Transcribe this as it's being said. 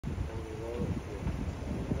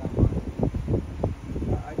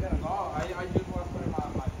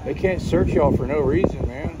They can't search y'all for no reason,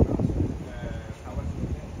 man.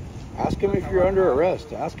 Ask them if you're under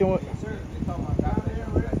arrest. Ask them what.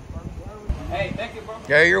 Hey, thank you, bro.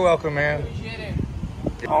 Yeah, you're welcome, man.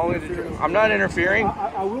 I'm not interfering.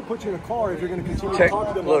 I will put you in a car if you're going to continue to talk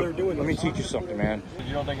to them while they're doing Let me this. teach you something, man.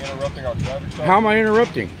 You don't think interrupting our traffic stop? How am I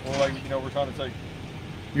interrupting? Well, like, you know, we're trying to take...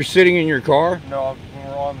 You're sitting in your car? No, when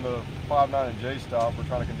we're on the 5-9 and J stop, we're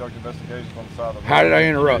trying to conduct investigations on the side of the road. How did I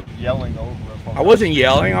interrupt? Yelling over us. I wasn't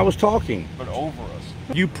yelling. I was talking. But over us.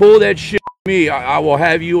 You pull that shit on me, I will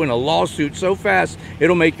have you in a lawsuit so fast,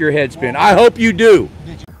 it'll make your head spin. I hope you do.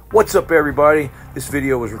 What's up, everybody? This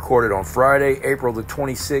video was recorded on Friday, April the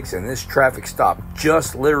 26th, and this traffic stop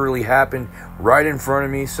just literally happened right in front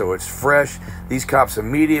of me, so it's fresh. These cops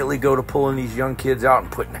immediately go to pulling these young kids out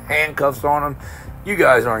and putting handcuffs on them. You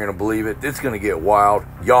guys aren't going to believe it. It's going to get wild.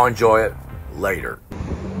 Y'all enjoy it. Later.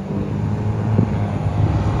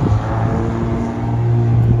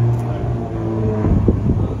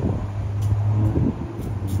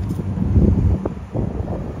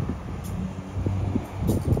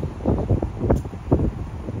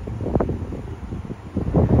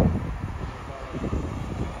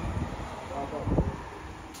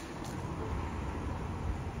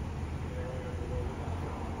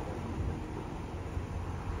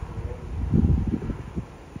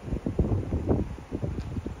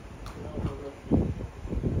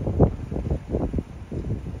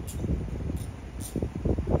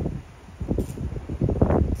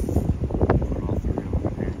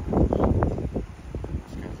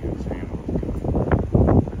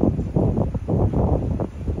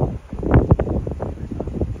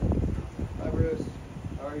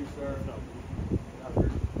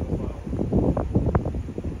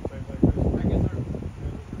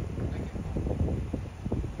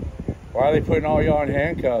 Why are they putting all y'all in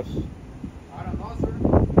handcuffs? I don't know, sir.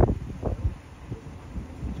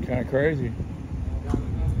 It's kind of crazy.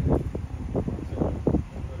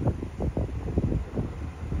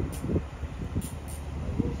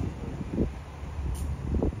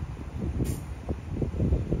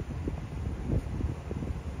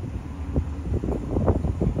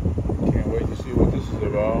 Can't wait to see what this is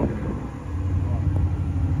about.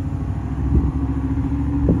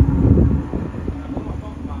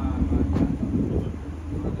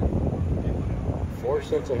 Four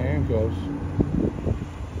sets of handcuffs.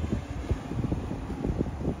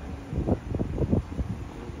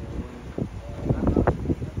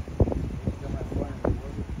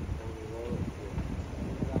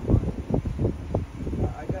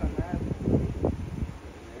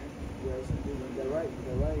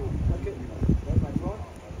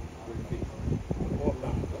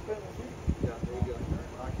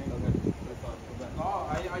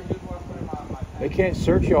 They can't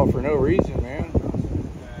search y'all for no reason, man.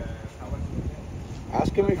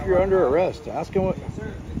 Ask them if you're under arrest. Ask them what.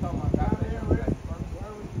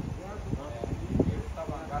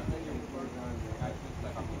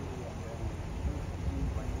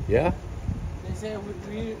 Yeah? They say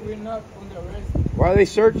we're not under arrest. Why are they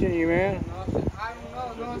searching you, man? I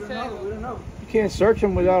don't know. We don't know. You can't search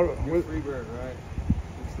them without. Freebird,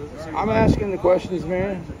 right? I'm asking the questions,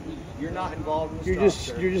 man. You're not involved in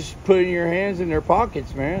the You're just putting your hands in their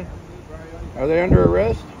pockets, man. Are they under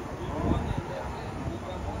arrest?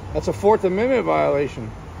 That's a Fourth Amendment violation.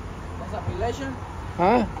 That's a violation?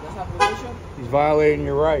 Huh? That's a violation? He's violating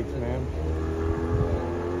your rights, man.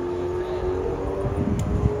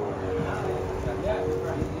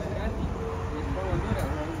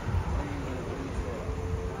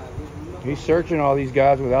 He's searching all these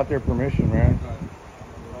guys without their permission, man.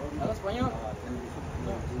 ¿Habla español?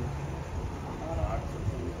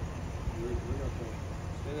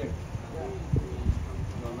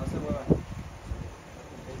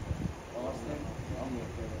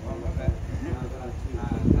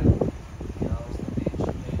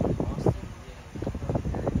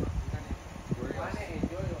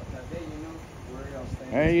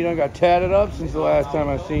 Hey, you done got tatted up since the last time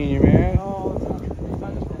I seen you, man.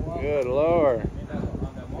 Good Lord.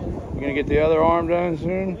 You gonna get the other arm done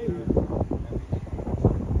soon?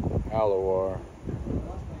 Alawar.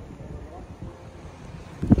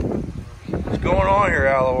 What's going on here,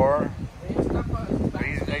 Alawar?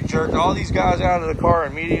 They jerked all these guys out of the car,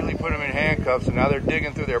 immediately put them in handcuffs, and now they're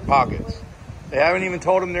digging through their pockets. They haven't even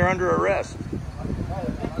told them they're under arrest.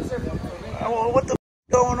 What the f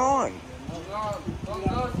is going on?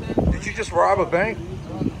 Did you just rob a bank?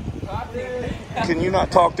 Can you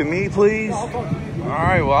not talk to me, please? All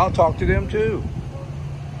right, well, I'll talk to them too.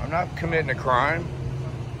 I'm not committing a crime.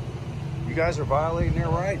 You guys are violating their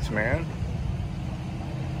rights, man.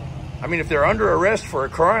 I mean, if they're under arrest for a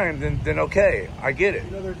crime, then okay, I get it.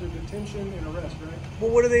 You know, there's a detention and arrest, right? Well,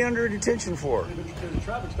 what are they under detention for? There's a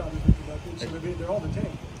traffic stop that's been conducted, so they're all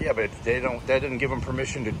detained. Yeah, but that doesn't give them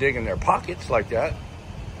permission to dig in their pockets like that.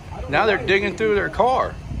 Now they're digging through their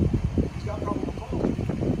car. He's got probable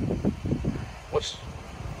cause.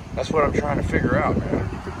 That's what I'm trying to figure out, man.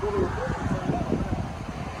 You could pull a report and find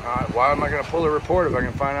out. Why am I going to pull a report if I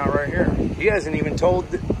can find out right here? He hasn't even told.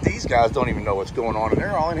 These guys don't even know what's going on, and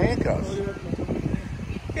they're all in handcuffs.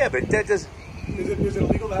 Yeah, but that does. Is it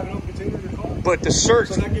illegal to have an open container in your car? But the search.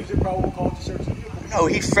 So that gives you probable cause to search the vehicle. No,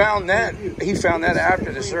 he found that. He found that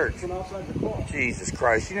after the search. From outside the car. Jesus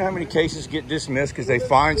Christ! You know how many cases get dismissed because they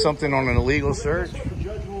find something on an illegal search? The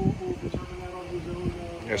judge will determine that on his own.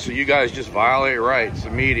 Yeah, so you guys just violate rights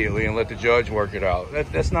immediately and let the judge work it out.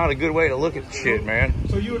 That's not a good way to look at shit, man.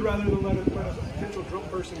 So you would rather than let a potential drunk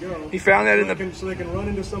person go? He found that so they can run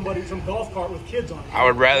into some golf cart with kids on it. I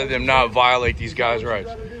would rather them not violate these guys' rights.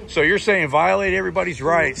 So you're saying violate everybody's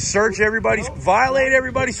rights, violate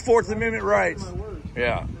everybody's Fourth Amendment rights.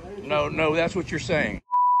 Yeah. No, that's what you're saying.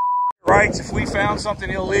 Rights, if we found something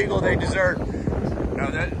illegal, they deserve. No,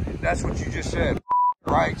 that's what you just said.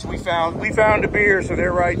 Rights, we found a beer, so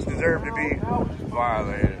their rights deserve to be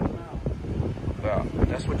violated. Yeah,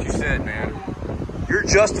 that's what you said, man. You're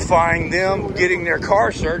justifying them getting their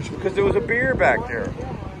car searched because there was a beer back there.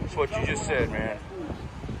 That's what you just said, man.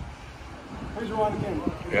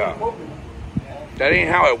 Yeah. That ain't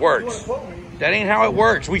how it works. That ain't how it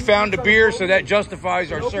works. We found a beer, so that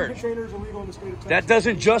justifies our search. That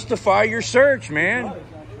doesn't justify your search, man.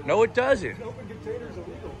 No, it doesn't.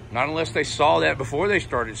 Not unless they saw that before they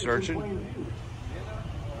started searching.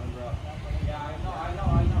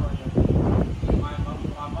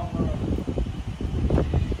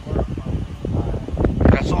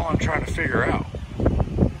 That's all I'm trying to figure out.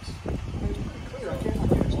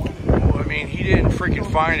 Well, I mean, he didn't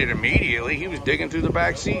freaking find it immediately. He was digging through the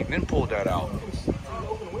back seat and then pulled that out.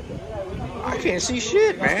 I can't see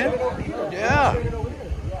shit, man. Yeah.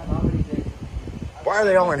 Why are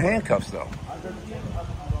they all in handcuffs, though?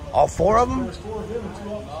 All four of them?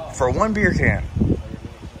 For one beer can.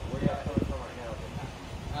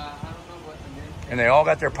 And they all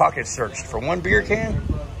got their pockets searched for one beer can?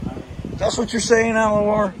 That's what you're saying,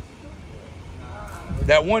 Alan?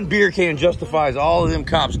 That one beer can justifies all of them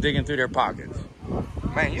cops digging through their pockets.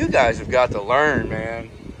 Man, you guys have got to learn, man.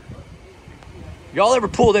 Y'all ever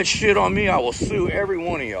pull that shit on me, I will sue every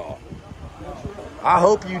one of y'all. I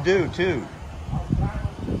hope you do, too.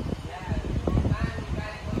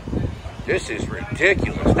 This is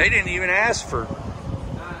ridiculous. They didn't even ask for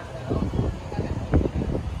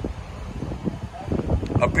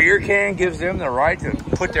a beer can. Gives them the right to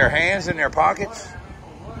put their hands in their pockets.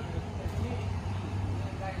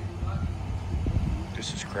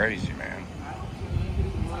 This is crazy, man.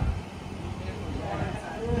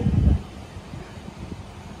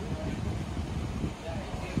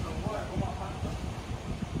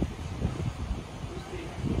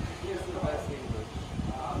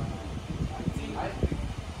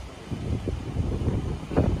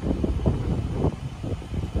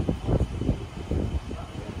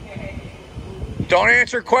 Don't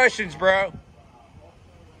answer questions, bro.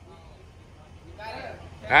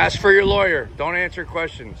 Ask for your lawyer. Don't answer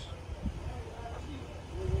questions.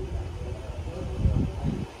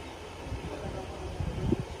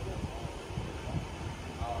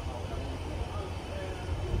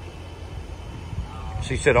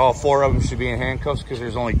 She said all four of them should be in handcuffs because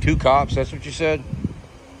there's only two cops. That's what you said?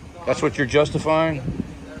 That's what you're justifying?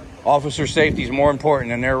 Officer safety is more important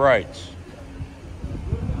than their rights.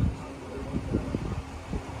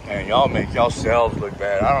 Man, y'all make yourselves look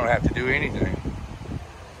bad. I don't have to do anything.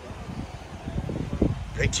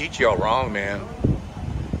 They teach y'all wrong, man.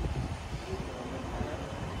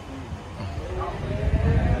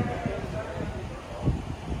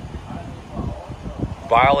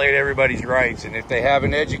 Violate everybody's rights. And if they have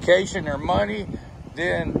an education or money,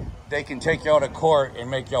 then they can take y'all to court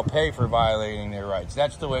and make y'all pay for violating their rights.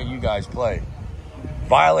 That's the way you guys play.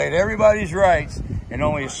 Violate everybody's rights, and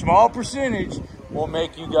only a small percentage will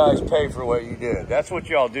make you guys pay for what you did. That's what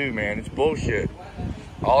y'all do, man. It's bullshit.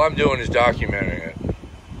 All I'm doing is documenting it.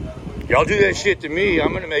 Y'all do that shit to me, I'm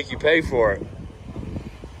going to make you pay for it.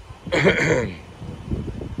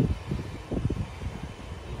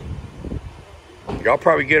 Y'all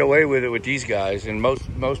probably get away with it with these guys and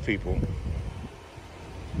most people.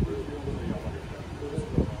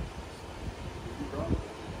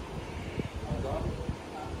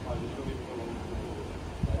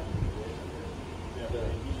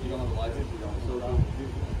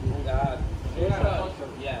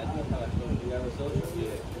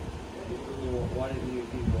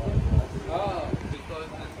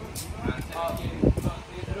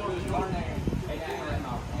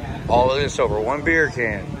 all of this over one beer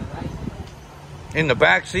can. In the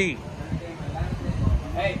back seat.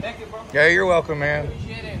 Hey, thank you, bro. Yeah, you're welcome, man.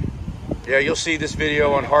 Appreciate it. Yeah, you'll see this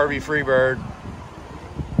video on Harvey Freebird.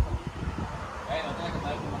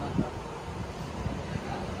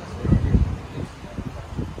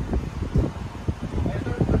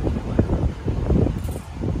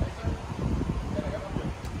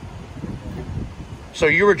 So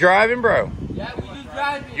you were driving, bro? Yeah, we just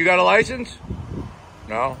driving. You got a license?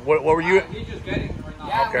 No. What were you? He's just getting it right now.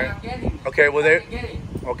 Yeah, Okay. I'm getting. Okay. Well, they. Getting.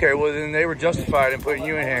 Okay. Well, then they were justified in putting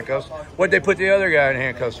you in handcuffs. What'd they put the other guy in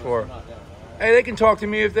handcuffs for? Hey, they can talk to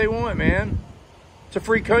me if they want, man. It's a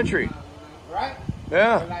free country. Right?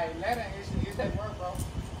 Yeah. Like, let it. It's at work, bro.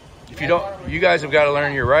 If you don't, you guys have got to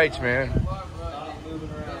learn your rights, man.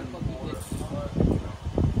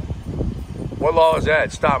 What law is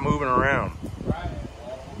that? Stop moving around.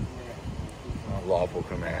 A lawful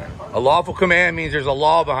command. A lawful command means there's a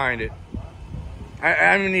law behind it.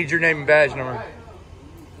 I'm gonna need your name and badge number.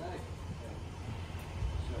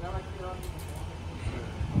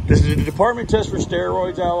 Does the department test for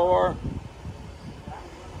steroids, LOR?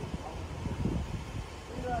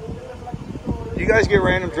 You guys get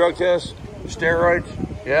random drug tests? Steroids?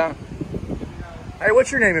 Yeah? Hey,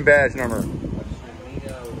 what's your name and badge number?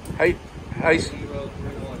 How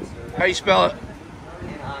you spell it?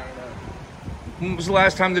 When was the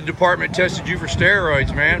last time the department tested you for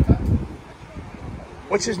steroids, man?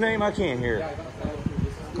 What's his name? I can't hear.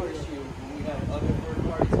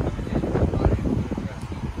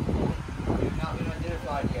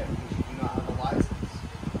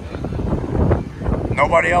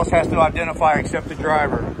 Nobody else has to identify except the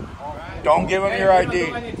driver. Don't give him your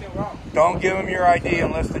ID. Don't give him your ID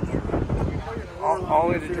unless the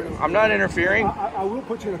only the. I'm not interfering. I will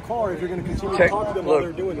put you in a car if you're going to continue to talk to them while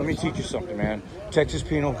they're doing this. Let me teach you something, man. Texas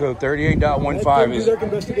Penal Code 38.15 is. Do their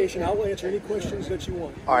investigation. I'll answer any questions that you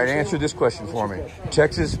want. All right, answer this question for me.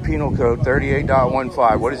 Texas Penal Code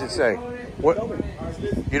 38.15. What does it say? What?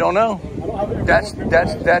 You don't know? That's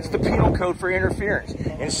the penal code for interference.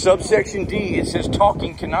 In subsection D, it says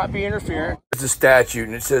talking cannot be interference. It's a statute,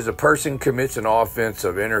 and it says a person commits an offense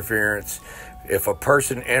of interference if a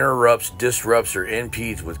person interrupts, disrupts, or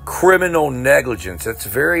impedes with criminal negligence. That's a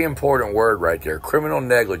very important word right there, criminal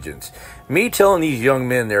negligence. Me telling these young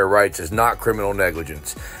men their rights is not criminal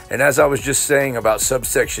negligence. And as I was just saying about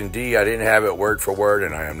subsection D, I didn't have it word for word,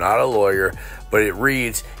 and I am not a lawyer, but it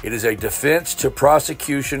reads, it is a defense to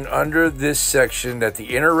prosecution under this section that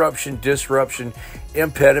the interruption, disruption,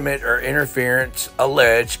 impediment, or interference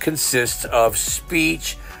alleged consists of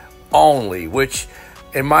speech only, which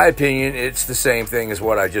in my opinion, it's the same thing as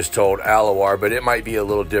what I just told Alawar, but it might be a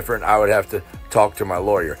little different. I would have to talk to my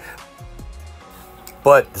lawyer.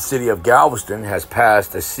 But the city of Galveston has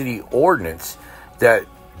passed a city ordinance that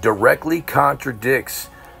directly contradicts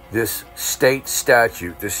this state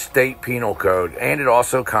statute, this state penal code, and it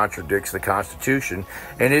also contradicts the Constitution.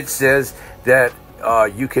 And it says that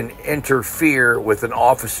you can interfere with an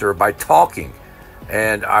officer by talking.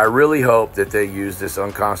 And I really hope that they use this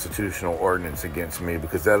unconstitutional ordinance against me,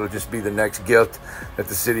 because that'll just be the next gift that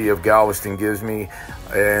the city of Galveston gives me.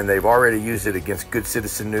 And they've already used it against Good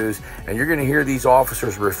Citizen News. And you're going to hear these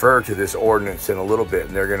officers refer to this ordinance in a little bit,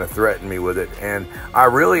 and they're going to threaten me with it. And I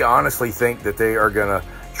really honestly think that they are going to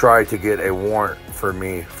try to get a warrant for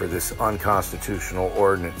me for this unconstitutional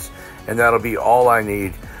ordinance. And that'll be all I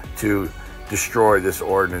need to destroy this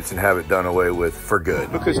ordinance and have it done away with for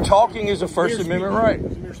good. Because talking is a First Amendment right.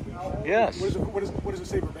 Yes. What does it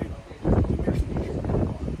say verbatim?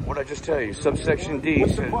 What did I just tell you? Subsection D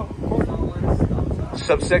says,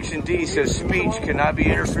 subsection D says speech cannot be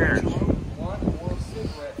interference.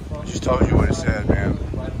 I just told you what it said, man.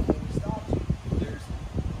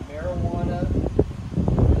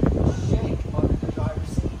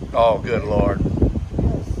 Oh, good Lord.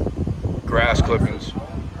 Grass clippings.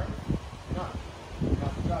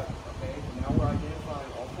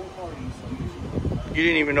 You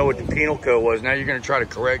didn't even know what the penal code was. Now you're going to try to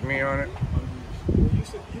correct me on it.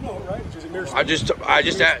 You know, right? I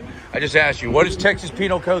just asked you, what is Texas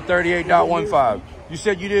Penal Code 38.15? You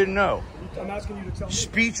said you didn't know. I'm asking you to tell me.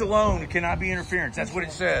 Speech alone cannot be interference. That's what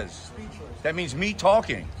it says. That means me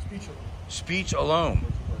talking. Speech alone.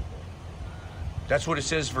 That's what it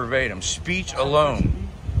says verbatim. Speech alone.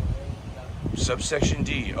 Subsection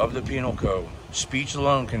D of the Penal Code. Speech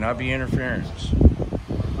alone cannot be interference.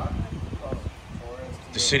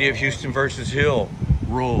 The City of Houston versus Hill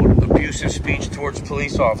ruled abusive speech towards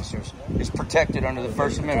police officers is protected under the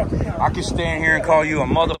First Amendment. I can stand here and call you a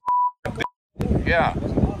mother. Yeah.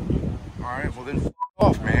 All right, well then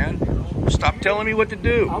off, man. Stop telling me what to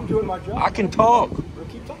do. I'm doing my job. I can talk.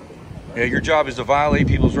 Keep talking. Yeah, your job is to violate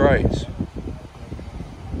people's rights.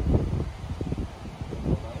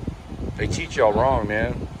 They teach y'all wrong,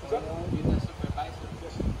 man.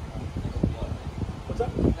 What's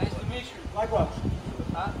up? Nice to meet you. Likewise.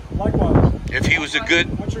 Huh? Likewise. If he was a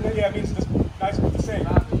good... What's your name? Yeah, it means this nice, the same.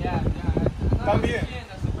 Yeah. También.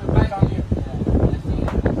 También.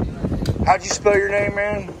 How'd you spell your name,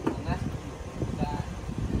 man?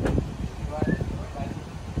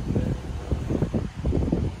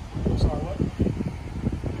 I'm sorry, what?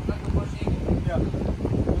 Yeah.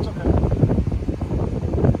 It's okay.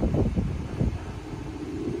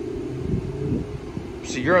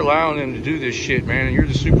 See, you're allowing them to do this shit, man, and you're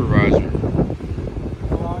the supervisor.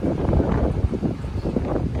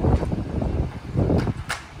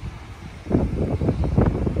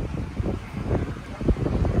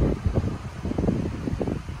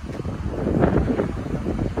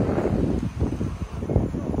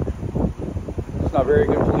 It's not very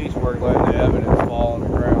good police work letting the evidence fall on the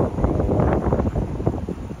ground.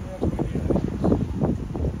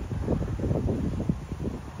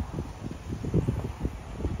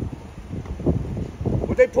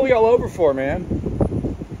 What'd they pull y'all over for, man?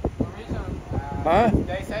 No reason. Huh?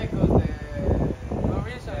 They say because no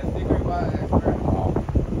reason. The sticker was expert.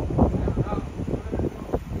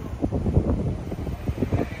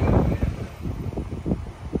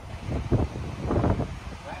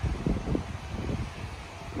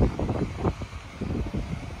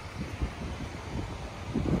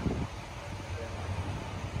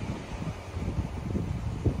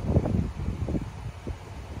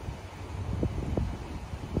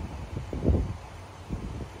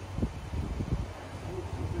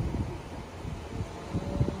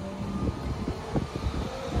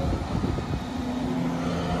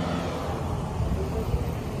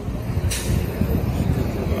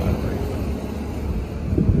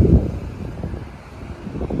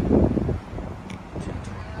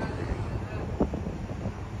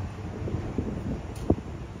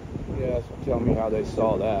 Yeah, so tell me how they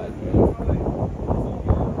saw that, man.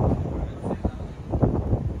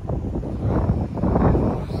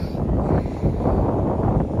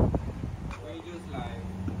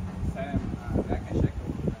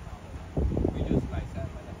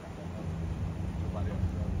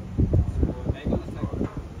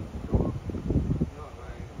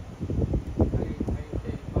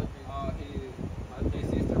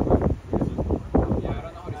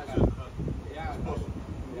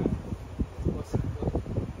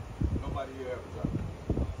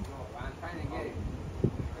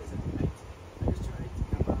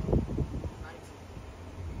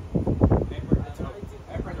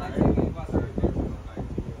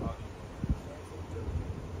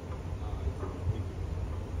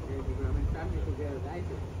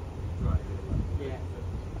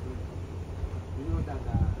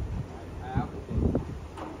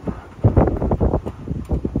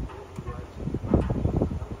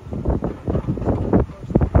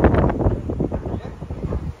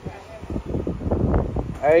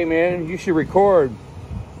 Hey, man, you should record.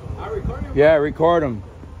 I record him? Yeah, record them.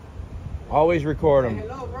 Always record them.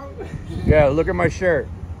 Hello, bro. Yeah, look at my shirt.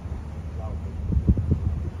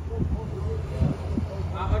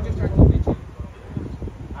 I'm just trying to meet you.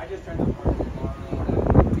 I just trying to work.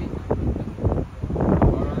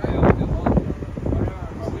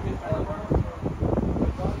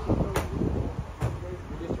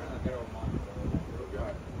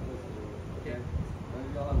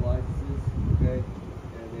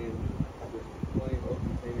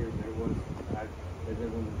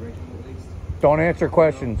 Don't answer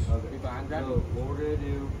questions. Okay. So what we're gonna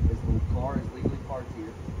do is the car is legally parked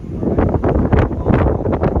here.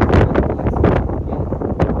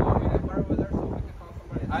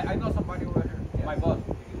 I know somebody over here. Yes. My boss.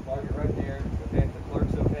 You can park it right there. And if the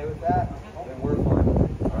clerk's okay with that, then we're fine.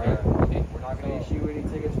 Alright. Okay. We're not gonna issue any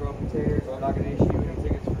tickets for open tears. We're not gonna issue any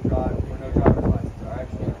tickets for no driver's license. Alright.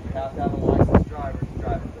 You have to have a licensed driver to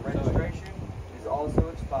drive it. The registration is also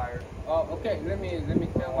expired. Oh, okay. Let me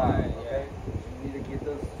tell my. Okay. You need to get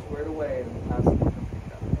those squared away and have some come pick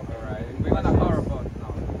it up. All right. We want a car boat.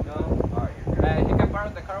 No? Alright, you're good. He can borrow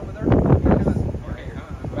the car over there. Okay.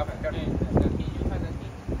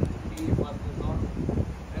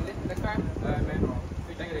 The car.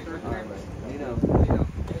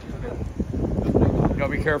 Y'all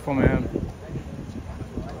be careful, man.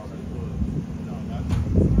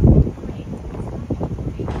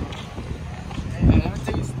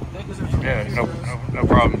 Yeah, no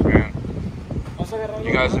problems, man.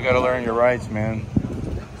 You guys have got to learn your rights, man.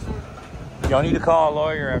 Y'all need to call a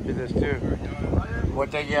lawyer after this too.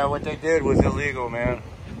 What they did was illegal, man.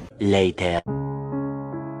 Later.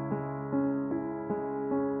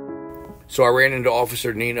 So I ran into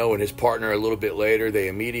Officer Nino and his partner a little bit later. They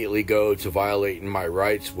immediately go to violating my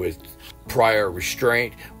rights with prior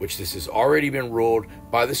restraint, which this has already been ruled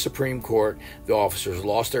by the Supreme Court. The officers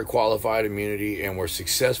lost their qualified immunity and were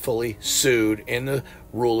successfully sued in the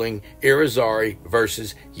ruling Irizarry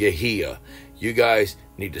versus Yahia. You guys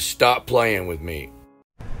need to stop playing with me.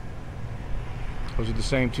 Those are the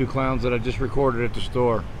same two clowns that I just recorded at the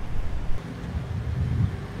store.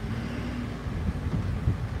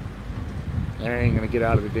 They ain't gonna get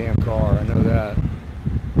out of the damn car, I know that.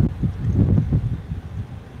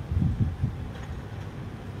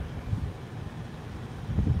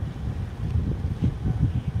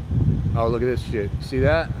 Oh, look at this shit. See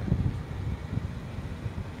that?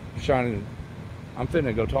 I'm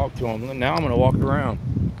finna go talk to him. Now I'm gonna walk around.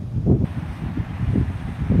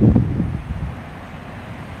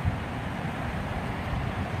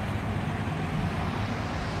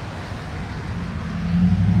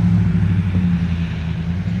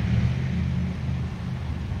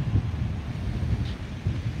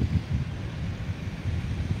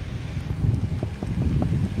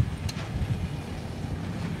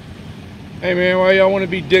 Hey man, why y'all want to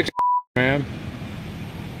be dicks, man? Mr.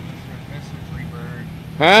 Freebird.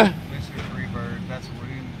 Huh? Mr. Freebird, that's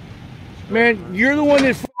rude. Man, you're the one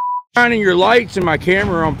that's shining your lights in my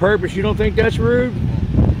camera on purpose. You don't think that's rude?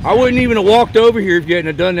 I wouldn't even have walked over here if you hadn't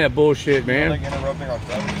have done that bullshit, man. You don't think interrupting our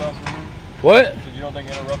traffic stops is rude? What? So you don't think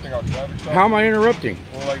interrupting our traffic stops? How am I interrupting?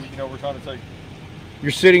 Well, like, you know, we're trying to take...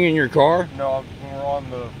 You're sitting in your car? No, when we're on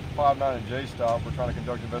the 59 and J stop, we're trying to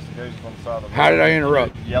conduct investigations on the side of the road. How did I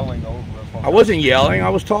interrupt? Yelling over us. I wasn't yelling, I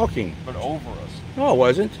was talking. But over us. No, I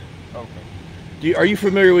wasn't. Okay. Are you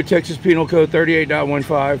familiar with Texas Penal Code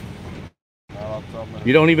 38.15?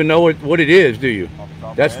 You don't even know what it is, do you?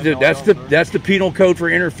 That's the penal code for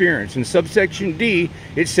interference. In subsection D,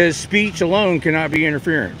 it says speech alone cannot be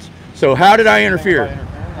interference. So how did I interfere? Mr.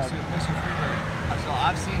 Freebird, so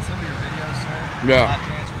I've seen some of your videos, sir. Yeah. I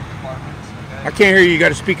transferred departments, okay? I can't hear you. You got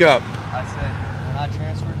to speak up. I said, when I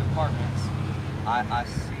transferred departments, I've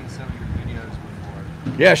seen some of your videos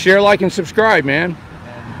before. Yeah, share, like, and subscribe, man.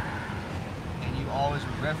 And you always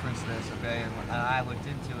would reference this, okay? And when I looked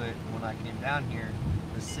into it when I came down here,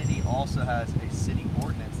 the city also has a city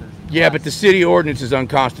ordinance that is Yeah, but the city ordinance is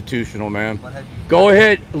unconstitutional, man. But have you... Go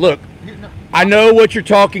ahead. Look, I know what you're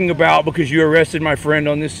talking about because you arrested my friend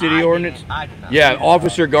on this city ordinance. I did not. Yeah,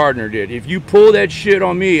 Officer Gardner did. If you pull that shit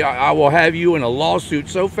on me, I will have you in a lawsuit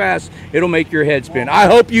so fast it'll make your head spin. I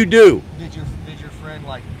hope you do. Did your friend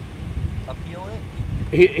like appeal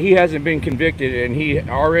it? He hasn't been convicted and he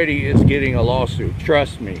already is getting a lawsuit.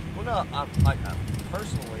 Trust me. Well, no, I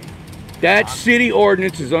personally. That city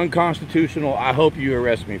ordinance is unconstitutional. I hope you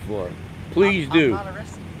arrest me for it. Please do. I'm not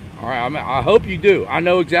arresting you. All right, I hope you do. I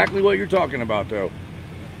know exactly what you're talking about, though.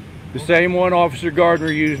 The same one Officer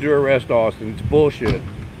Gardner used to arrest Austin. It's bullshit.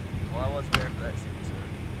 Well, I wasn't there for that scene, sir.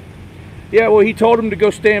 Yeah, well, he told him to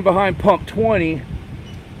go stand behind pump 20,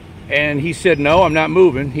 and he said, no, I'm not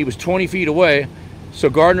moving. He was 20 feet away,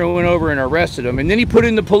 so Gardner went over and arrested him, and then he put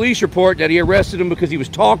in the police report that he arrested him because he was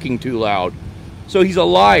talking too loud. So he's a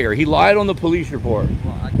liar. He lied on the police report.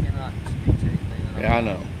 Well, I cannot speak to anything that Yeah, I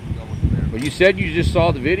know. Well, you said you just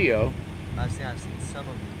saw the video. I've seen some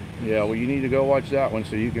of the videos. Yeah, well, you need to go watch that one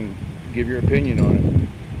so you can give your opinion on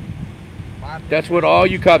it. That's what all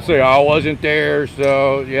you cops say. I wasn't there,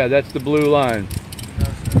 so yeah, that's the blue line. No,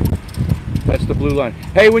 sir. That's the blue line.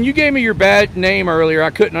 Hey, when you gave me your bad name earlier, I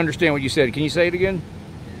couldn't understand what you said. Can you say it again?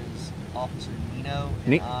 It is Officer Nino,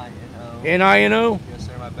 N-I-N-O. N-I-N-O? Yes,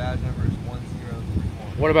 sir. My badge number is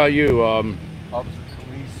 1034. What about you? Officer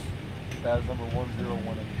Police, badge number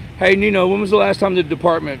 1018. Hey, Nino, when was the last time the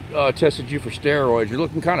department tested you for steroids? You're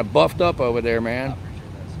looking kind of buffed up over there, man. I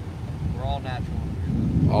appreciate that, sir. We're all natural.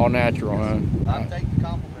 All natural, huh? I'm taking the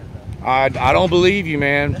compliment, though. I don't believe you,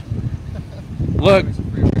 man. Look,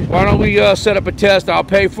 why don't we set up a test? I'll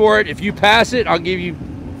pay for it. If you pass it, I'll give you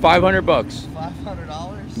 $500.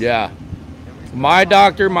 $500? Yeah. My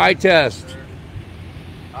doctor, my test.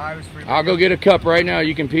 I'll go get a cup right now.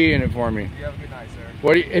 You can pee in it for me. You have a good night, sir.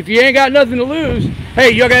 What? If you ain't got nothing to lose, hey,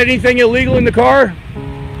 y'all got anything illegal in the car?